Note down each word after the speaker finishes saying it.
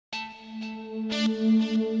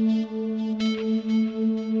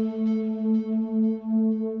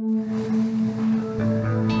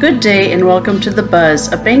Good day and welcome to The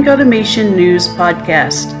Buzz, a bank automation news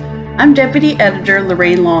podcast. I'm Deputy Editor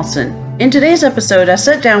Lorraine Lawson. In today's episode, I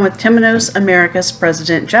sat down with Temenos Americas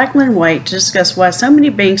President Jacqueline White to discuss why so many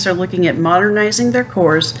banks are looking at modernizing their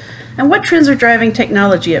cores and what trends are driving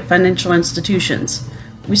technology at financial institutions.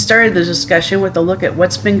 We started the discussion with a look at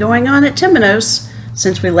what's been going on at Temenos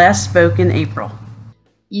since we last spoke in April.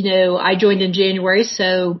 I joined in January,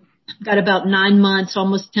 so got about 9 months,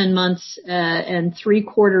 almost 10 months, and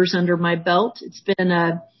 3/4 under my belt. It's been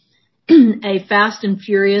a fast and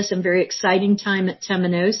furious and very exciting time at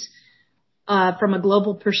Temenos. From a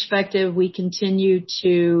global perspective, we continue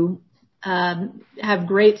to have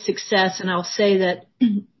great success, and I'll say that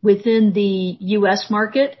within the U.S.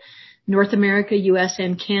 market, North America, U.S.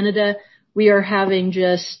 and Canada, we are having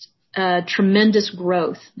just tremendous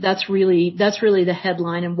growth. That's really the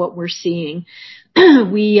headline and what we're seeing.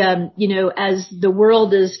 We, as the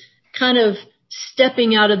world is kind of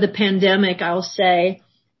stepping out of the pandemic, I'll say,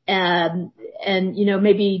 and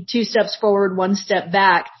maybe 2 steps forward, 1 step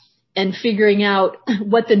back, and figuring out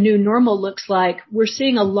what the new normal looks like, we're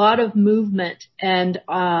seeing a lot of movement and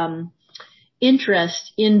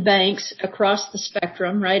interest in banks across the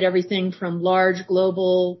spectrum, right? Everything from large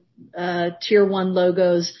global tier 1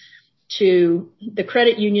 logos to the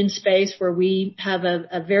credit union space, where we have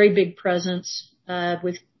a very big presence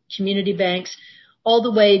with community banks, all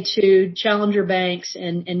the way to challenger banks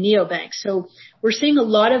and neobanks. So we're seeing a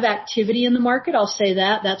lot of activity in the market. I'll say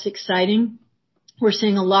that's exciting. We're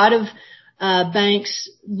seeing a lot of banks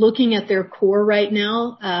looking at their core right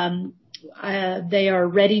now. They are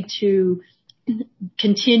ready to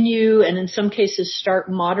continue and in some cases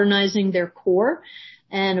start modernizing their core.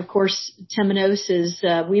 And of course, Temenos is,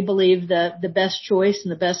 we believe, the best choice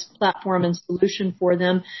and the best platform and solution for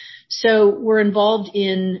them. So we're involved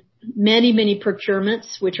in many, many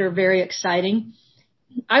procurements, which are very exciting.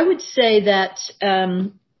 I would say that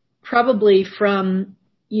probably from,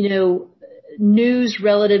 news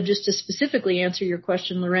relative, just to specifically answer your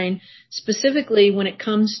question, Lorraine, specifically when it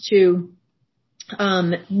comes to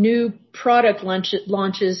new product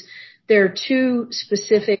launches, there are 2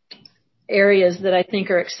 specific areas that I think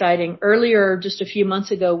are exciting. Earlier, just a few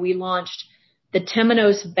months ago, we launched the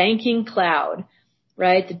Temenos Banking Cloud,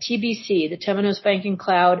 right? The TBC, the Temenos Banking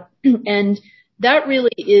Cloud. And that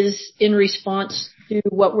really is in response to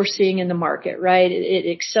what we're seeing in the market, right? It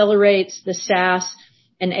accelerates the SaaS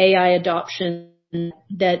and AI adoption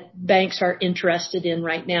that banks are interested in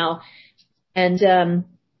right now. And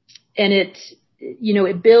it,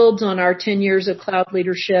 it builds on our 10 years of cloud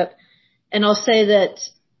leadership. And I'll say that,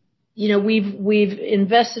 we've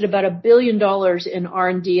invested about $1 billion in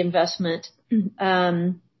R&D investment,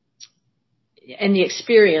 and the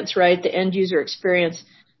experience, right? The end user experience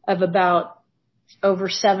of about over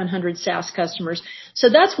 700 SaaS customers. So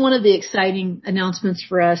that's one of the exciting announcements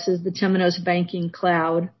for us, is the Temenos Banking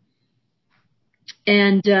Cloud.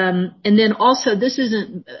 And then also, this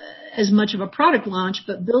isn't as much of a product launch,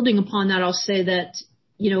 but building upon that, I'll say that,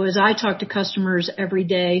 as I talk to customers every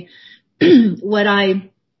day, what I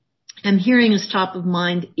am hearing is top of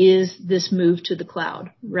mind is this move to the cloud,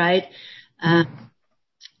 right?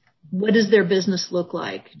 What does their business look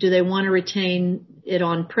like? Do they want to retain it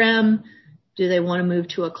on-prem? Do they want to move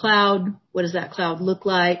to a cloud? What does that cloud look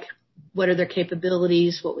like? What are their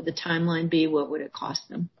capabilities? What would the timeline be? What would it cost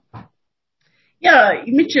them? Yeah,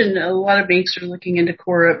 you mentioned a lot of banks are looking into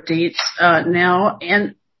core updates now,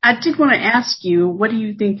 and I did want to ask you, what do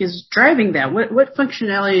you think is driving that? What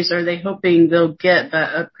functionalities are they hoping they'll get by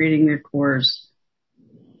upgrading their cores?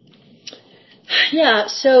 Yeah,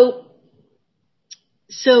 so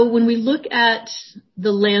when we look at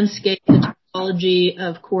the landscape, the technology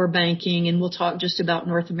of core banking, and we'll talk just about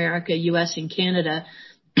North America, US and Canada,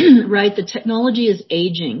 right? The technology is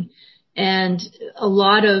aging, and a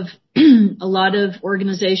lot of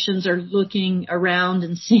organizations are looking around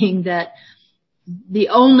and seeing that the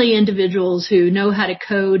only individuals who know how to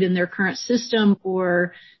code in their current system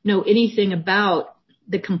or know anything about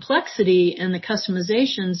the complexity and the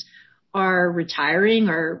customizations are retiring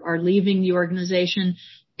or are leaving the organization.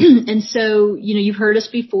 And so, you've heard us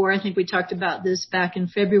before. I think we talked about this back in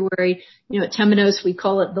February. At Temenos, we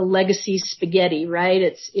call it the legacy spaghetti, right?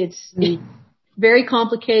 It's very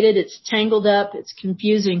complicated. It's tangled up. It's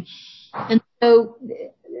confusing. And so,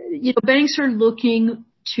 banks are looking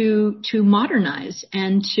to modernize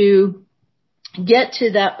and to get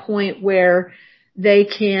to that point where they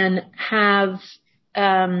can have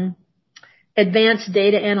advanced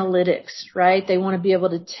data analytics, right? They want to be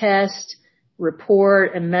able to test,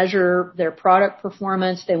 report, and measure their product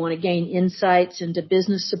performance. They want to gain insights into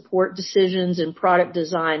business support decisions and product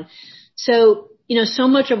design. So, so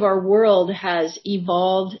much of our world has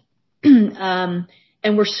evolved, and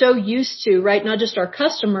we're so used to, right, not just our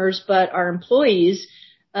customers, but our employees,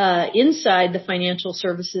 inside the financial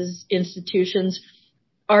services institutions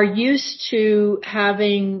are used to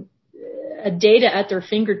having data at their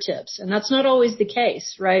fingertips. And that's not always the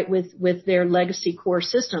case, right, with their legacy core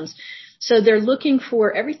systems. So they're looking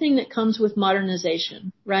for everything that comes with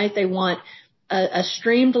modernization, right? They want a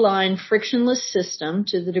streamlined, frictionless system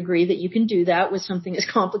to the degree that you can do that with something as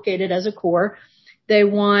complicated as a core. They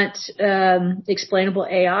want explainable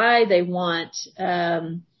AI. They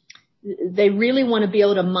really want to be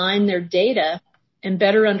able to mine their data and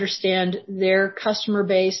better understand their customer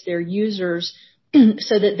base, their users,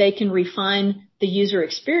 so that they can refine the user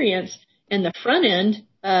experience and the front end,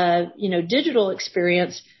 digital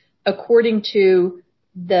experience according to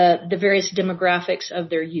the various demographics of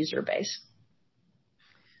their user base.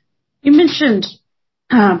 You mentioned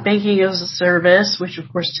banking as a service, which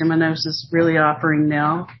of course Temenos is really offering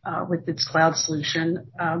now with its cloud solution,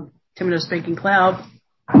 Temenos Banking Cloud.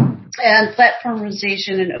 And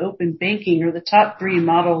platformization and open banking are the top three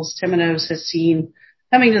models Temenos has seen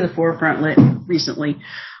coming to the forefront recently.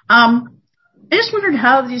 I just wondered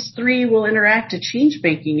how these three will interact to change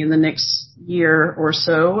banking in the next year or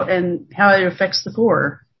so and how it affects the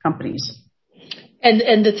core companies.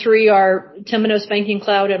 And the three are Temenos Banking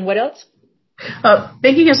Cloud and what else?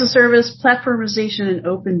 Banking as a service, platformization, and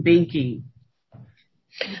open banking.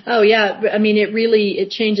 Oh, yeah. I mean, it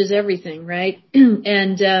changes everything, right?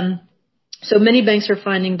 And so many banks are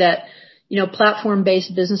finding that,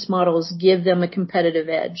 platform-based business models give them a competitive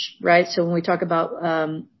edge, right? So when we talk about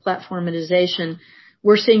platformization,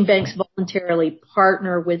 we're seeing banks voluntarily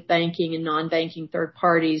partner with banking and non-banking third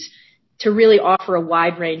parties to really offer a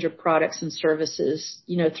wide range of products and services,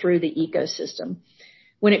 through the ecosystem.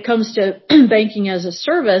 When it comes to banking as a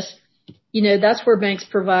service, that's where banks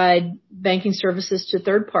provide banking services to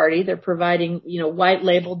third party. They're providing, white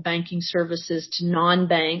labeled banking services to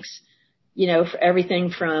non-banks, for everything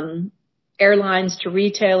from airlines to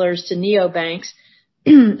retailers to neobanks,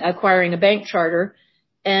 acquiring a bank charter.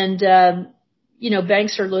 And,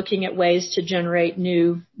 banks are looking at ways to generate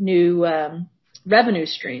new revenue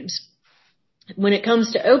streams. When it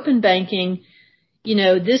comes to open banking,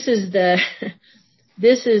 this is the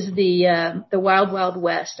wild, wild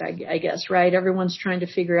west, I guess, right? Everyone's trying to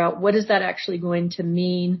figure out what is that actually going to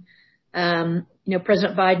mean.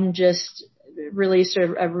 President Biden just released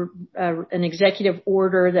an executive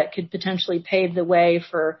order that could potentially pave the way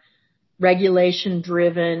for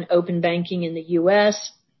regulation-driven open banking in the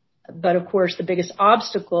U.S. But of course, the biggest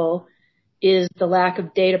obstacle is the lack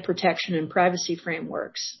of data protection and privacy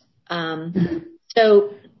frameworks.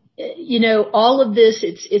 So, all of this,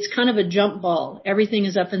 it's kind of a jump ball. Everything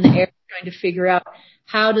is up in the air trying to figure out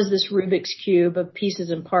how does this Rubik's Cube of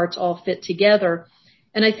pieces and parts all fit together.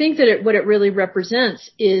 And I think that what it really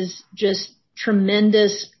represents is just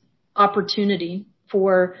tremendous opportunity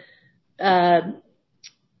for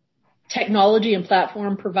technology and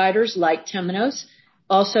platform providers like Temenos,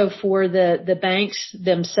 also for the banks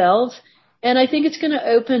themselves. And I think it's going to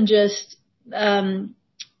open just,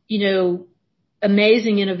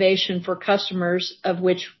 amazing innovation for customers, of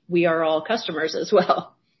which we are all customers as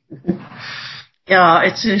well. Yeah,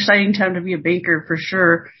 it's an exciting time to be a banker for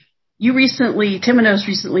sure. Temenos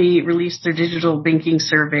recently released their digital banking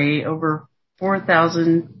survey. Over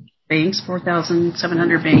 4,000 banks,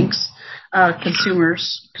 4,700 banks,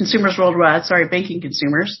 consumers worldwide, banking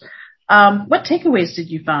consumers. What takeaways did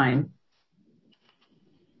you find?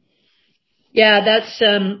 Yeah,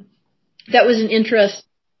 that was an interesting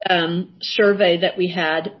survey that we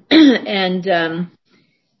had. And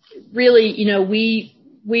really,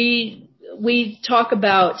 we talk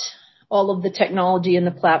about all of the technology and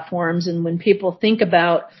the platforms, and when people think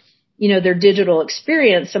about their digital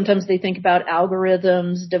experience, sometimes they think about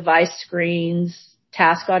algorithms, device screens,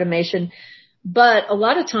 task automation, but a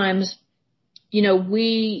lot of times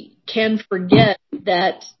we can forget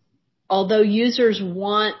that although users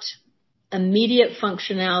want immediate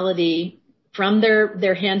functionality from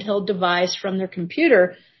their handheld device, from their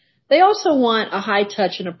computer, they also want a high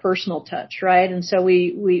touch and a personal touch, right? And so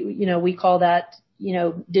we call that,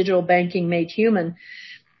 digital banking made human.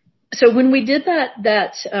 So when we did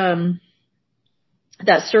that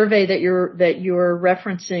survey that you're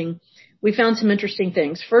referencing, we found some interesting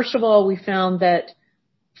things. First of all, we found that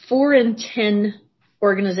 4 in 10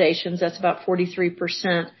 organizations, that's about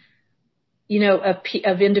 43%,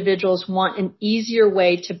 of individuals want an easier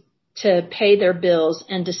way to pay their bills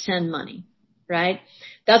and to send money, right?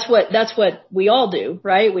 That's what we all do,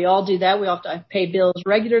 right? We all do that. We all have to pay bills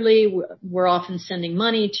regularly. We're often sending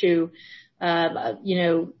money to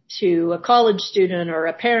to a college student or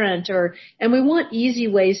a parent, and we want easy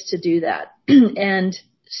ways to do that. And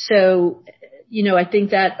so, I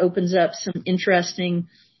think that opens up some interesting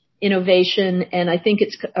innovation, and I think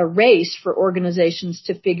it's a race for organizations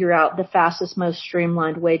to figure out the fastest, most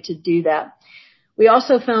streamlined way to do that. We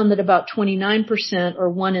also found that about 29%, or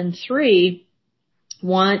 1 in 3,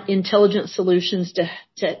 want intelligent solutions to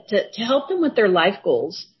help them with their life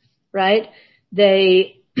goals, right?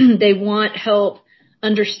 They want help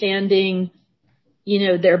understanding,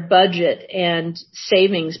 their budget and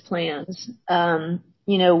savings plans.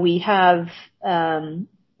 We have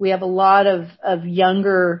a lot of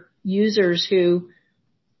younger users who,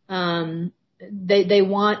 they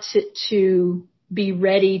want to be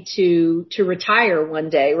ready to retire one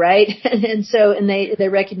day, right? And they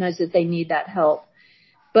recognize that they need that help.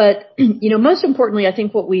 But, most importantly, I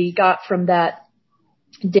think what we got from that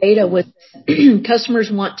data was customers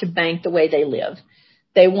want to bank the way they live.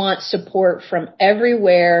 They want support from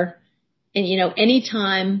everywhere and,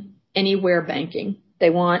 anytime, anywhere banking. They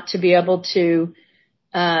want to be able to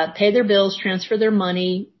pay their bills, transfer their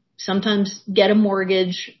money, sometimes get a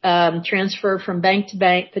mortgage, transfer from bank to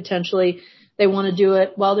bank potentially. They want to do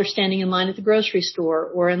it while they're standing in line at the grocery store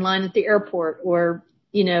or in line at the airport or,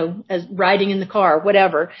 as riding in the car,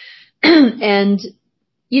 whatever. And,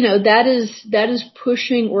 that is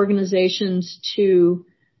pushing organizations to,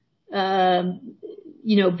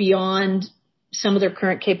 beyond some of their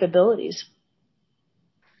current capabilities.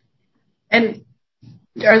 And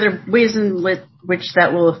are there ways in which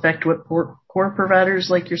that will affect what core providers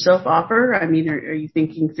like yourself offer? I mean, are you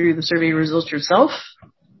thinking through the survey results yourself?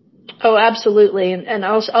 Oh, absolutely. And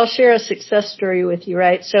I'll share a success story with you,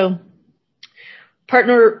 right? So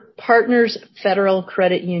Partners Federal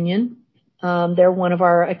Credit Union, they're one of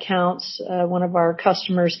our accounts, one of our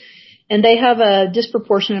customers, and they have a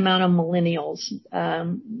disproportionate amount of millennials,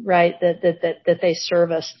 right, that they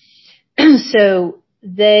service. So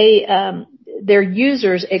their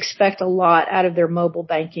users expect a lot out of their mobile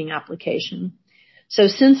banking application. So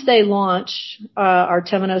since they launched our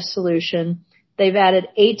Temenos solution, they've added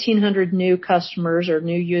 1,800 new customers or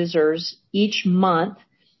new users each month,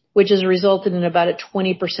 which has resulted in about a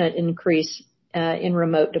 20% increase in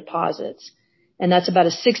remote deposits. And that's about a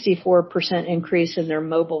 64% increase in their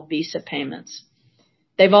mobile Visa payments.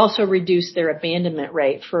 They've also reduced their abandonment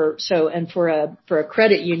rate for a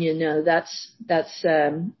credit union. No, that's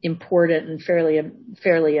important and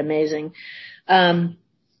fairly amazing.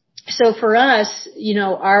 So for us,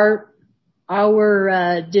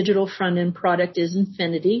 our digital front end product is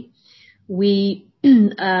Infinity. We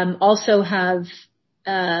also have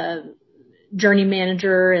Journey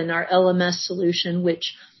Manager and our LMS solution,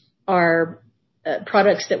 which are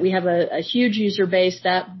products that we have a huge user base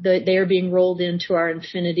that they are being rolled into our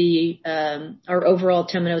Infinity, our overall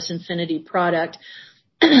Temenos Infinity product.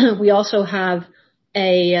 We also have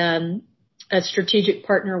a strategic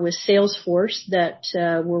partner with Salesforce that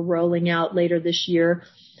we're rolling out later this year,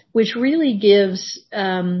 which really gives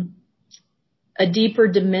a deeper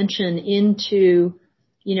dimension into,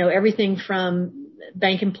 everything from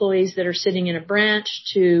bank employees that are sitting in a branch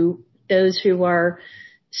to those who are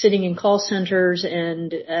sitting in call centers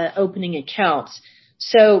and opening accounts.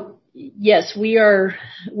 So yes, we are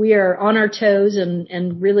on our toes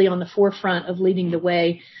and really on the forefront of leading the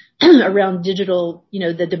way around digital,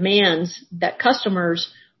 the demands that customers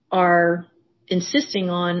are insisting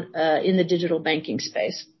on in the digital banking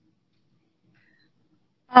space.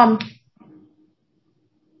 Of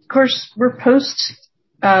course, we're post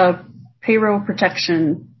Payroll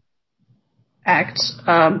Protection Act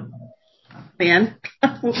Payroll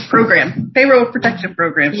Protection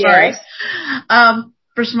Program. Sorry, yes.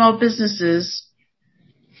 For small businesses.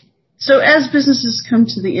 So as businesses come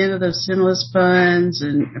to the end of those stimulus funds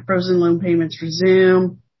and frozen loan payments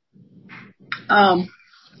resume,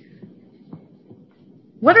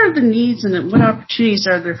 what are the needs and what opportunities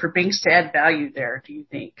are there for banks to add value there, do you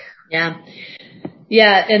think? Yeah.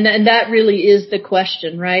 And that really is the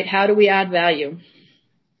question, right? How do we add value?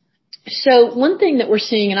 So one thing that we're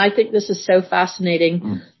seeing, and I think this is so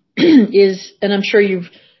fascinating, is, and I'm sure you've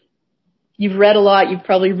read a lot, you've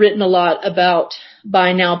probably written a lot about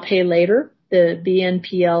buy now, pay later, the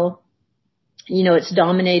BNPL. It's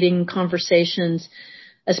dominating conversations,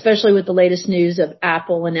 especially with the latest news of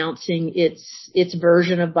Apple announcing its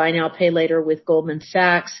version of buy now, pay later with Goldman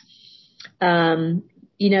Sachs. It's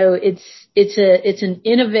an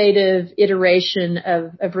innovative iteration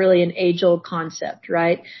of really an age-old concept,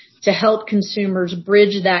 right? To help consumers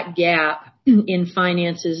bridge that gap in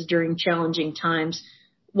finances during challenging times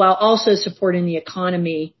while also supporting the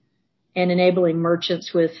economy and enabling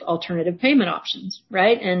merchants with alternative payment options,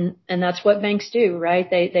 right? And that's what banks do, right?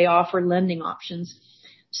 They offer lending options.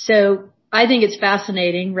 So I think it's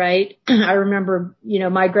fascinating, right? I remember,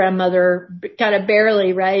 my grandmother kind of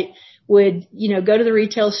barely, right, would, go to the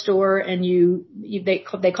retail store and they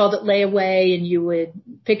called it layaway, and you would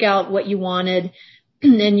pick out what you wanted,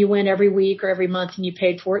 and then you went every week or every month and you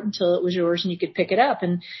paid for it until it was yours and you could pick it up.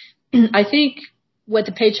 And I think what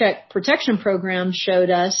the Paycheck Protection Program showed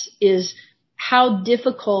us is how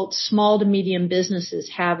difficult small to medium businesses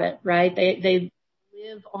have it, right? They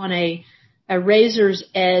live on a razor's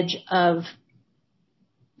edge of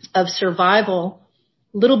survival,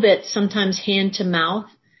 a little bit sometimes hand to mouth.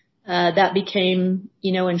 That became,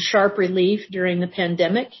 in sharp relief during the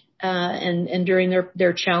pandemic, and during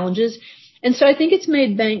their challenges. And so I think it's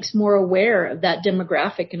made banks more aware of that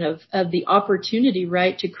demographic and of the opportunity,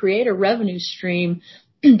 right, to create a revenue stream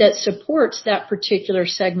that supports that particular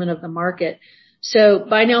segment of the market. So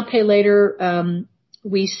buy now, pay later,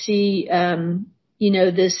 we see,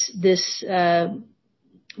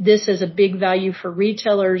 this as a big value for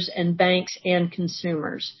retailers and banks and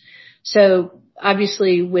consumers. So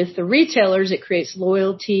obviously with the retailers, it creates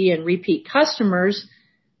loyalty and repeat customers.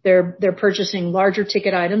 They're purchasing larger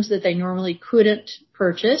ticket items that they normally couldn't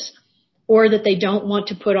purchase, or that they don't want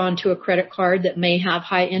to put onto a credit card that may have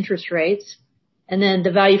high interest rates. And then the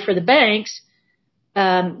value for the banks, who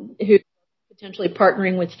are potentially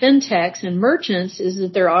partnering with fintechs and merchants, is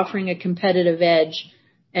that they're offering a competitive edge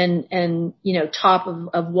and top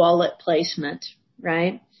of wallet placement,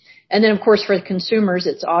 right? And then of course for the consumers,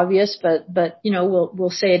 it's obvious, but we'll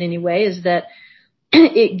say it anyway, is that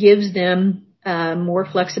it gives them more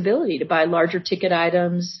flexibility to buy larger ticket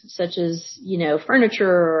items such as, furniture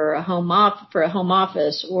or for a home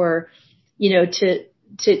office, or,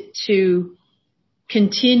 to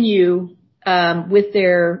continue, with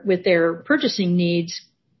their purchasing needs,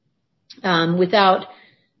 without,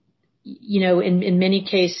 in many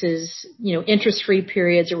cases, interest-free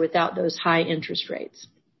periods or without those high interest rates.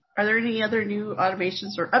 Are there any other new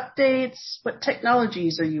automations or updates? What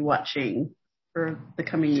technologies are you watching for the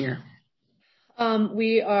coming year?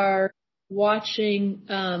 We are watching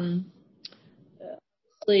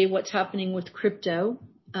what's happening with crypto,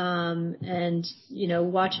 and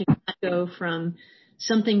watching that go from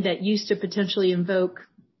something that used to potentially invoke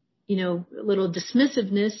a little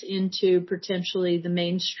dismissiveness into potentially the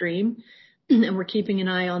mainstream, and we're keeping an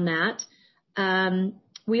eye on that.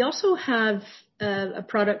 We also have a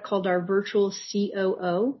product called our virtual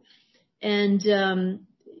COO, and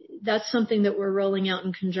that's something that we're rolling out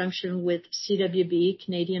in conjunction with CWB,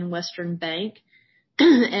 Canadian Western Bank,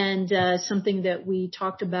 and something that we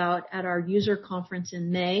talked about at our user conference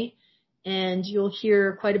in May. And you'll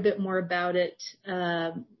hear quite a bit more about it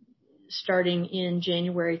starting in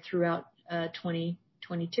January throughout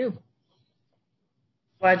 2022.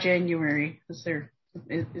 Why January?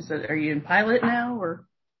 Are you in pilot now, or?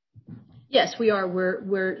 Yes, we are.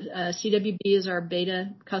 We're CWB is our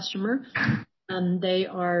beta customer. They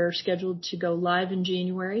are scheduled to go live in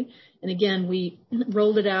January. And again, we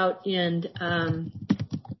rolled it out in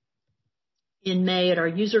May at our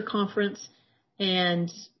user conference, and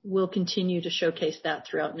we'll continue to showcase that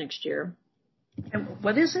throughout next year. And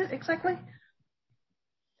what is it exactly?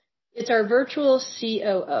 It's our virtual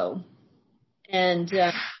COO. And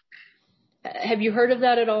have you heard of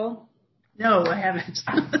that at all? No, I haven't.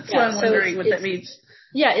 That's why I'm wondering what that means.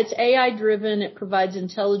 Yeah, it's AI driven. It provides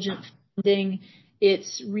intelligent funding.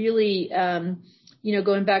 It's really,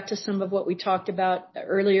 going back to some of what we talked about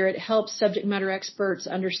earlier, it helps subject matter experts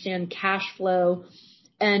understand cash flow.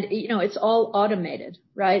 And, it's all automated,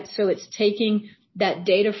 right? So it's taking that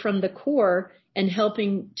data from the core and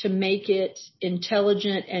helping to make it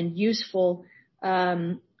intelligent and useful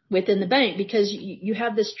within the bank, because you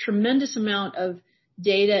have this tremendous amount of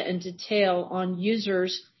data and detail on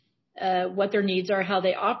users, what their needs are, how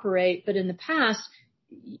they operate. But in the past,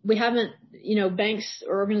 we haven't, banks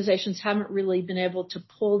or organizations haven't really been able to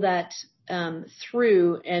pull that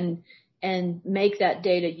through and make that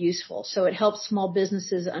data useful. So it helps small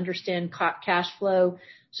businesses understand cash flow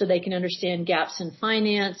so they can understand gaps in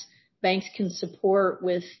finance. Banks can support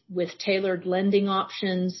with tailored lending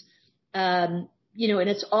options. And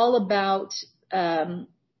it's all about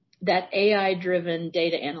that AI-driven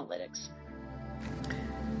data analytics.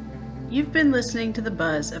 You've been listening to The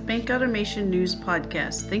Buzz, a Bank Automation News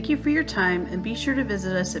podcast. Thank you for your time, and be sure to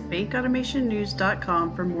visit us at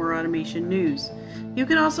bankautomationnews.com for more automation news. You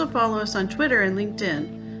can also follow us on Twitter and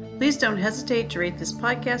LinkedIn. Please don't hesitate to rate this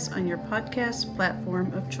podcast on your podcast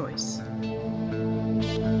platform of choice.